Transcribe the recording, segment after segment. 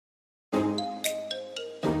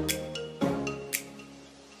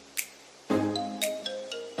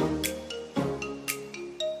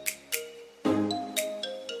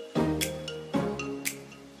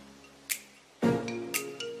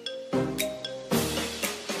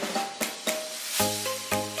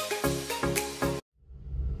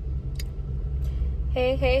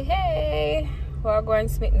Hey, Wagwan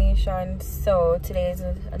Smith Nation. So today is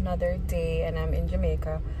another day and I'm in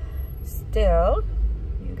Jamaica still.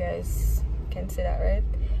 You guys can see that, right?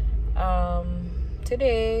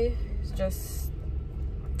 Today is just,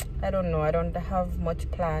 I don't know, I don't have much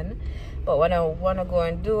plan, but what I want to go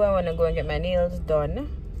and do, I want to go and get my nails done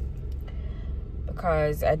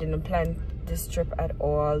because I didn't plan this trip at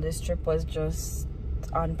all. This trip was just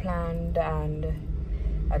unplanned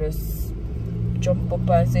and I just jump up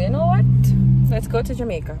and say, you know what, let's go to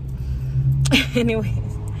Jamaica.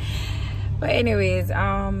 anyways,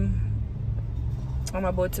 I'm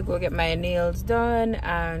about to go get my nails done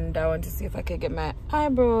and I want to see if I can get my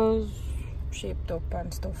eyebrows shaped up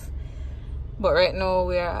and stuff. But right now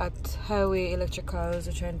we are at Highway Electricals.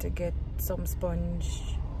 We're trying to get some sponge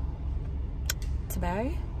to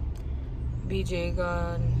buy. BJ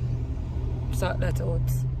gone, sort that out,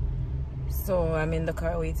 so I'm in the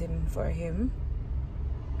car waiting for him.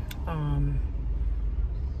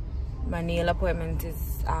 My nail appointment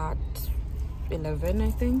is at 11, I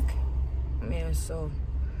think. Yeah, so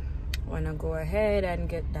I wanna go ahead and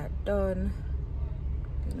get that done.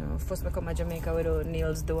 You know, first I come to Jamaica without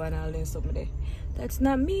nails done and all this somebody. That's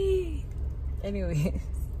not me. Anyways,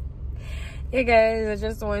 hey guys, I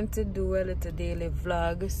just want to do a little daily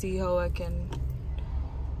vlog, see how I can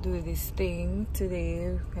do this thing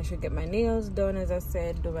today. I should get my nails done, as I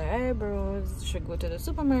said, do my eyebrows, should go to the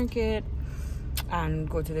supermarket and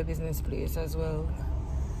go to the business place as well.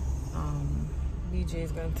 BJ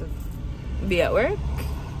is going to be at work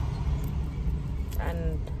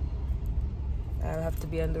and I'll have to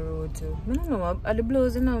be on the road too. I don't know, are the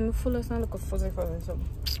blows, you know, I'm full of not look fuzzy so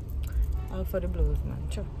all for the blows, man.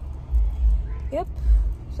 Sure. Yep,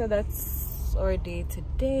 so that's our day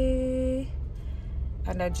today.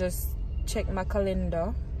 And I just checked my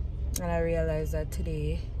calendar and I realized that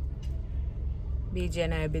today BJ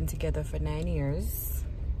and I have been together for 9 years.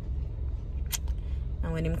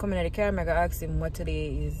 And when him coming at the camera, I gotta ask him what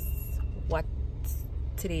today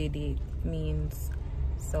date means.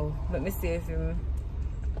 So let me see if him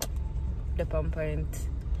the point.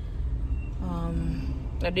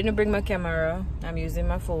 I didn't bring my camera. I'm using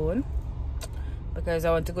my phone because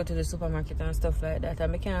I want to go to the supermarket and stuff like that,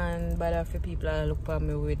 and I can't bother for people that look for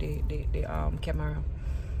me with the camera.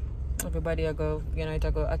 Everybody I go, you know, it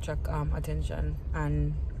go attract attention,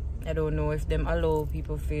 and I don't know if them allow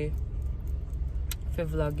people for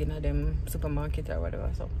vlog in them supermarket or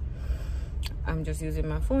whatever. So I'm just using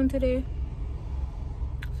my phone today.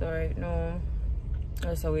 So right now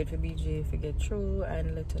let's wait for BJ to get through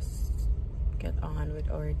and let us get on with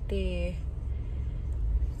our day.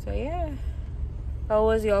 So yeah, how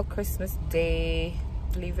was your Christmas day?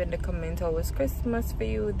 Leave in the comment how was Christmas for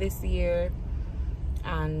you this year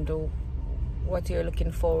and what you're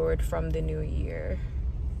looking forward from the new year.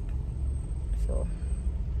 So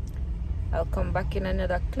I'll come back in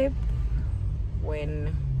another clip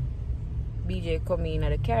when BJ come in at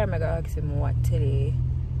the car. I'm gonna ask him what today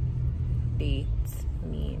date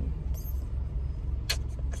means.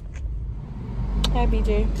 Hi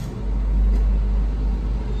BJ.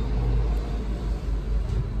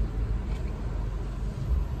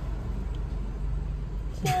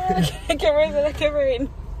 Camera in.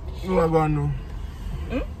 What going on?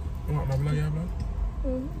 What my vlog, your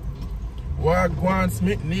vlog? Wagwan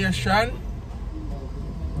Smith Nation.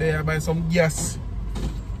 They are buy some gas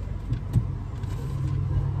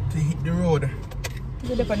to hit the road.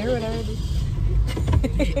 You're up on the road already.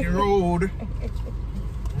 Hit the road.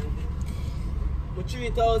 But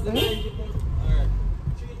 3,090. Alright.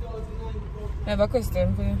 3,090. I have a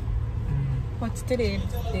question for you. What's today's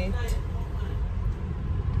date?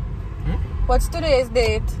 What's today's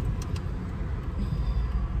date?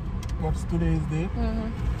 What's today's date?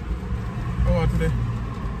 Oh, what today?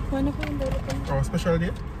 Oh, special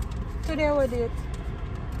day? Today our date.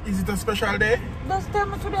 Is it a special day? Just tell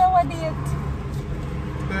me today our date.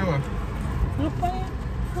 Today what? Look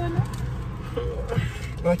on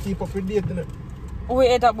it. I keep up with date, innit?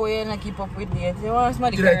 Wait, that boy and keep up with date. You want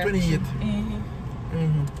somebody July 28th.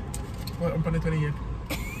 What, I'm on the 28th.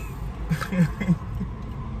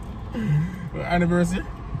 Anniversary?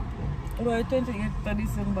 Well, 28th of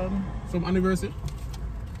December. Some anniversary?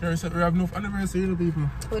 We have enough anniversary, you know, people.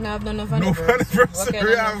 We don't have enough anniversary. anniversary.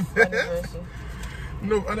 We have anniversary.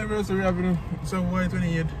 No anniversary, we have enough. So why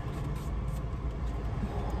 28th?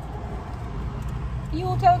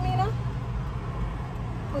 You tell me now?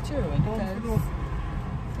 What's your road? No.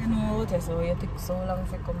 You know what I saw, you take so long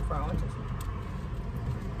to come from.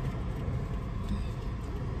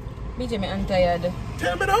 BJ, I'm tired.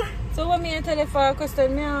 Tell me now. So what me tell you for a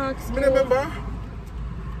question me ask? I remember.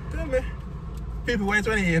 Tell me. People went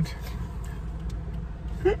 28.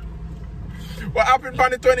 What happened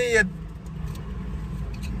on the 28?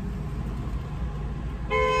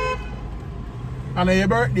 And on your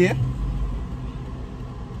birthday,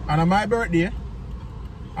 and on my birthday,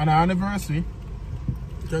 and our anniversary.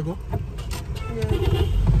 Can go? Yeah.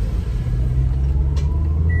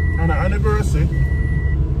 On our anniversary.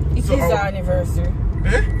 It So is our anniversary.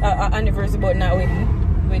 Eh? Our anniversary, but not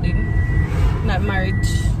wedding. Wedding. Not marriage.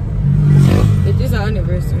 It is our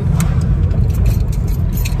anniversary.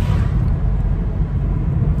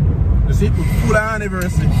 You see, we're full of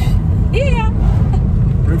anniversary. Yeah.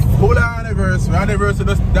 We're full of anniversary. Anniversary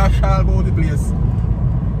just dash all over the place.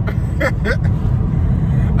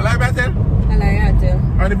 I like that tell? I like that tell.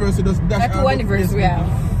 Anniversary just dash That's all two over the place. anniversary we have.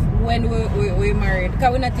 When we married.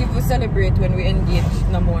 Because we not even celebrate when we engage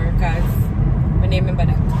no more. Because we don't remember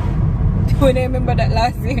that. We don't remember that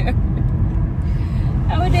last year.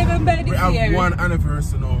 I would never remember this We have year. one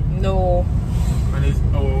anniversary now. No. And it's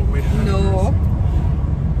our wedding No. anniversary.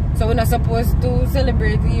 So we're not supposed to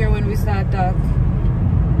celebrate the year when we start talk.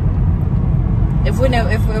 If we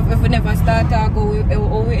never start talk, or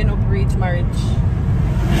we end up reach marriage.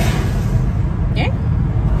 Yeah?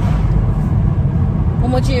 How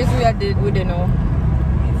much years we had we don't know?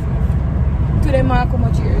 To the mark, how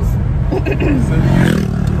much years? 7 years.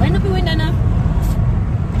 Why not be winning now?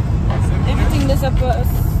 7 years. Everything that's up for us.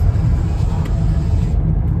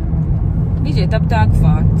 DJ, top talk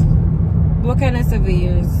fat. What kind of 7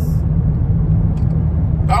 years?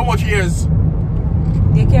 How much years?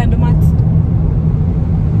 You can't do math.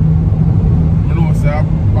 I know, sir.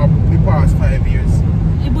 The past 5 years.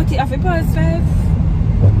 But it have a past 5.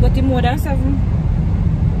 But it more than 7.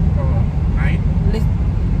 9.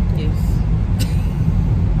 Yes.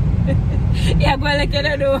 Yeah, but like you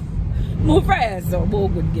don't know. More price, so more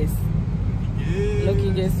good guess. Yeah.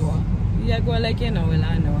 Lucky guess what? Yeah, go like you know, well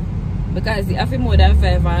I know. Because it have more than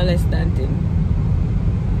 5 and less than 10.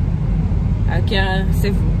 I can't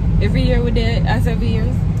say every year with the 7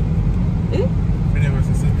 years. Eh? I never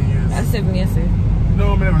say 7 years. At 7 years, eh?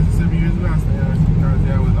 No, I never say 7 years last year. Because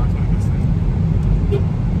I was actually listening.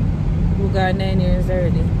 We got 9 years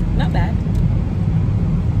already. Not bad.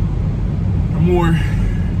 More.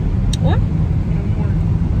 What?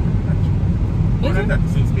 More than that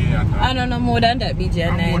since being at I don't know more than that, BJ.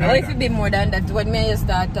 More 9. than Or if that. it be more than that, when me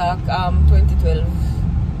start talk 2012.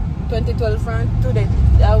 2012 from today.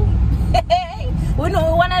 We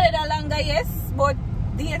know one another longer, yes, but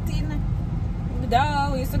dating.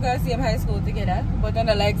 We used to go to same high school together, but I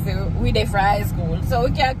don't like say we there for high school, so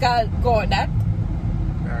we can't count that.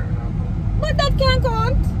 But that can't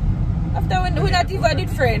count. After we're not even did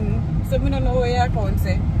friend, so we don't know where you count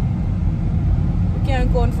say. We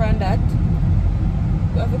can't count from that.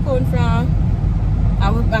 We have to count from,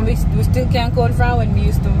 and we still can't count from when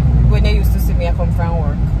they used to see me come from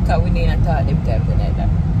work, because we didn't talk them time together.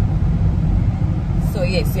 So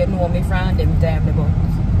yes, you know me from them time, but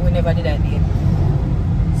we never did that day.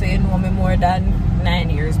 So you know me more than 9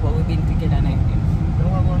 years, but we've been together 9 years.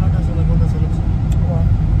 What?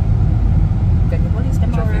 Then the police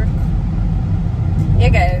them at work. Yeah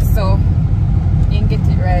guys, so you can get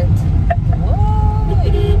it right. Whoa!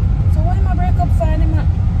 So why am I break up for him? A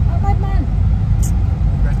bad man.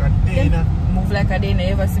 Like a Dana. Move like a day,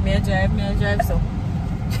 never see me drive so.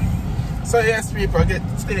 So yes, people,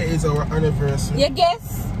 today is our anniversary. You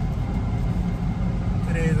guess?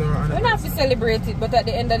 Today is our We anniversary. don't have to celebrate it, but at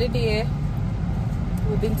the end of the day,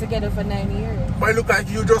 we've been together for 9 years. But it look like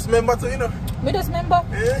you just remember to, you know. Me just remember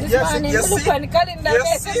this yes, morning, yes, we look see? on the calendar, Yes,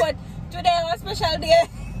 yes, see? but today was a special day.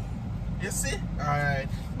 You see? Alright.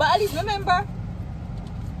 But at least remember.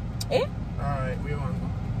 Eh? Alright, we want to go.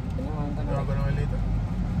 You know, I'm We gonna want to go later.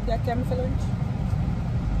 yeah, come for lunch.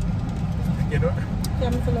 You know?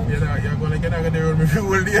 Come for lunch. You're going to get out of the road with you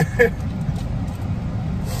all day.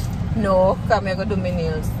 No, come here, go do my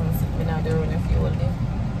nails. I'm sitting out the road if you all day.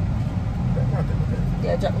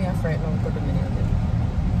 Yeah, drop me a fright now, go do my nails.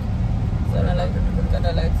 So I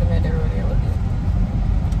don't like to me the road here all day.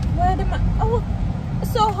 Why the man? Oh,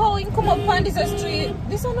 so how you come up on this street?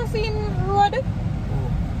 This one a same road?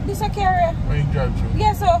 Oh, This a carrier? when you drive through.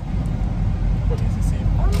 Yeah, so. Police is same.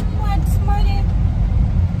 I'm mad, smarty.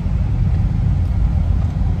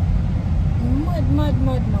 Mad,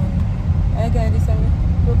 man. Alright guys, this away.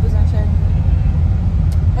 Bubbles and shine.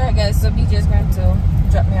 Alright guys, so BJ's going to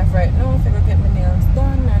drop me off right now if I go get my nails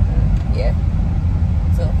done and yeah.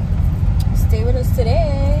 So stay with us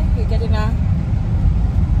today. You're getting a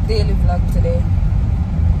daily vlog today.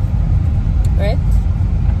 Right?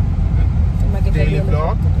 I'm gonna get a Daily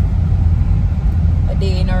vlog? A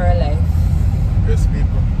day in our life. Yes,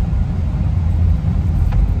 people.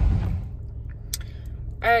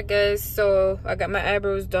 Alright guys, so I got my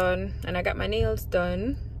eyebrows done and I got my nails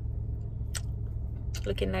done.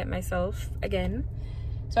 Looking like myself again.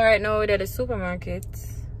 So right now we're at the supermarket.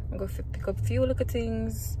 I'm going to pick up a few little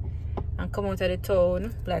things and come out of the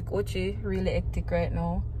town. Like Ochi, really hectic right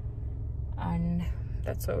now. And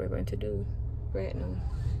that's what we're going to do right now.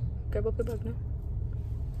 Grab up the bag now.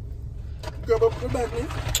 Grab up the bag now.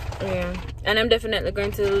 Yeah. And I'm definitely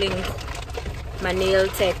going to link my nail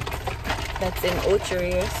tech that's in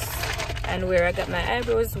Ocherius and where I got my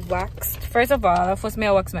eyebrows waxed. First of all, first me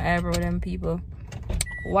I wax my eyebrow, them people.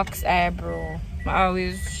 Wax eyebrow. I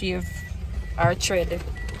always shave or thread.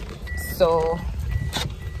 So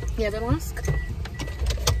yeah, the mask.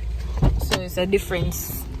 So it's a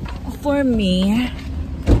difference for me.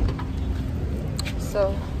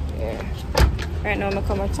 So yeah. Right now I'm gonna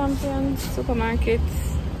come to Champion supermarket.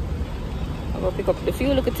 I'm gonna pick up the few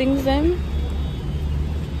little things then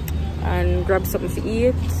and grab something to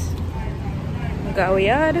eat. Go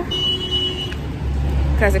yard.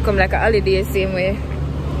 Cause it come like a holiday same way.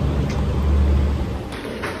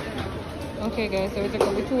 Okay guys, so we took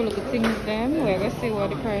up the two little things then. We're gonna see what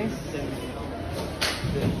the price.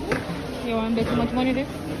 You want to bet how much money this?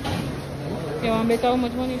 You want to bet how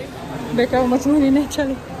much money this? Bet how much money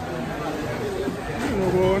naturally.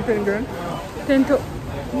 No, go on 10 grand. 10 to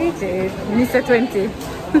BJ, Mr. 20.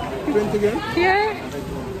 20 grand? Yeah.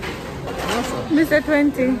 Mr.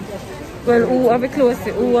 20. Well, who are the closest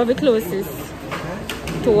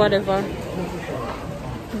to whatever?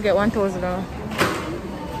 You get 1,000 now.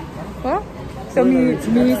 What? So me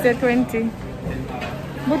said 20.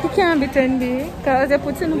 But it can't be 10 B because I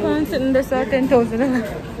put in pounds sitting there so 10,000.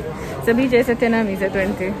 So BJ said 10 and me said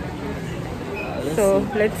 20. So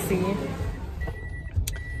let's see.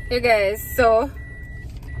 Hey guys, so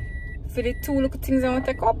for the two little things I want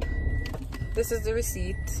to take up, this is the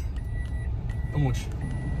receipt. How much?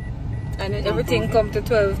 And everything come to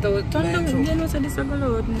 12,000. Turn down, you know, so this will go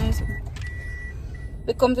loud nice.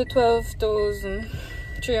 It come to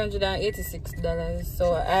 $12,386.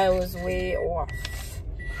 So I was way off.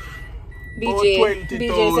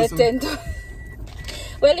 BJ said 10.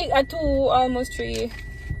 Well, it at 2, almost 3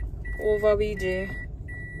 over BJ.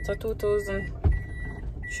 So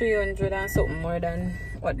 2,300 and something more than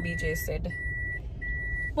what BJ said.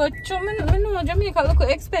 But I know Jamaica look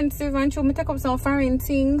expensive and me take up some foreign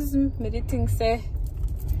things. Me the things say.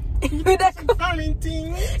 Foreign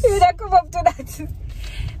things? You would come up to that.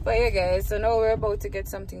 But yeah guys, so now we're about to get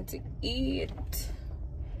something to eat.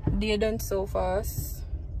 Day done so fast.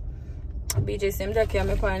 BJ seems like I'm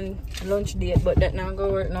on lunch date, but that not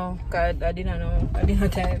go work now because I didn't know. I didn't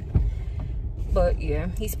have time. But yeah,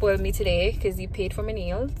 he spoiled me today because he paid for my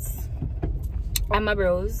nails and my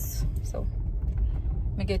brows. So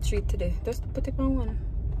I get treat today. Just put it on one.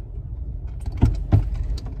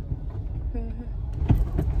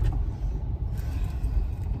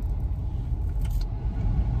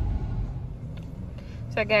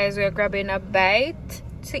 So guys, we're grabbing a bite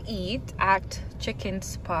to eat at Chicken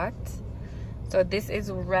Spot. So this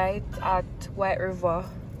is right at White River,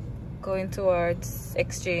 going towards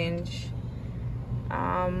Exchange.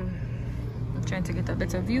 I'm trying to get a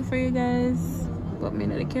better view for you guys, but me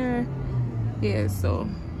not care. Yeah, so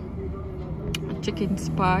Chicken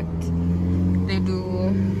Spot, they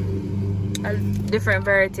do a different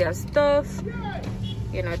variety of stuff.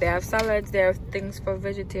 You know, they have salads, they have things for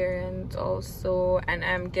vegetarians also, and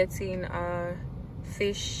I'm getting a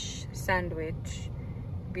fish sandwich.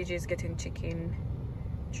 BJ is getting chicken,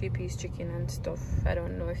 3-piece chicken and stuff. I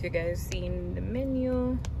don't know if you guys seen the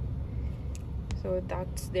menu. So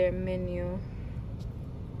that's their menu,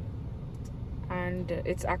 and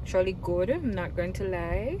it's actually good, I'm not going to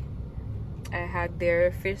lie. I had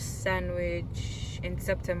their fish sandwich in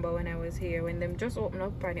September when I was here, when them just opened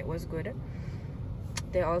up, and it was good.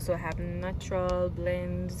 They also have natural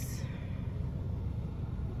blends,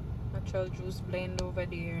 natural juice blend over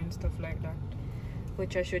there and stuff like that,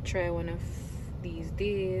 which I should try one of these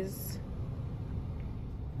days.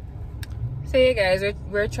 So yeah guys,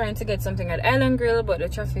 we're trying to get something at Island Grill, but the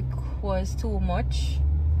traffic was too much,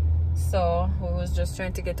 so we was just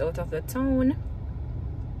trying to get out of the town.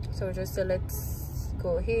 So just let's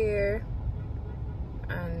go here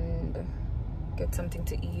and get something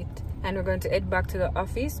to eat, and we're going to head back to the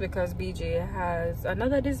office because BJ has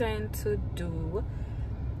another design to do.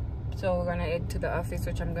 So we're gonna head to the office,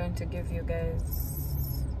 which I'm going to give you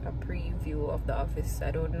guys a preview of the office.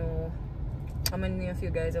 I don't know how many of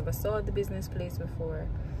you guys ever saw the business place before,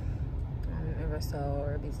 ever saw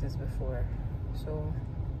our business before. So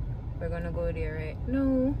we're gonna go there right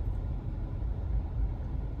now.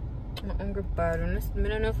 I'm hungry bad. I don't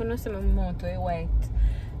know if I see my mouth way white.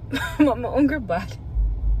 I'm hungry bad.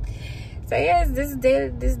 So yes, this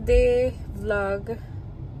day vlog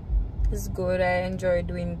is good. I enjoy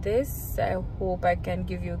doing this. I hope I can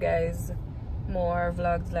give you guys more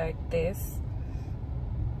vlogs like this.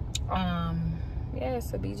 Yeah,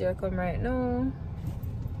 so BJ come right now.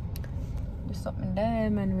 Do something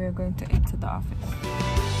them and we're going to enter the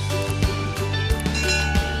office.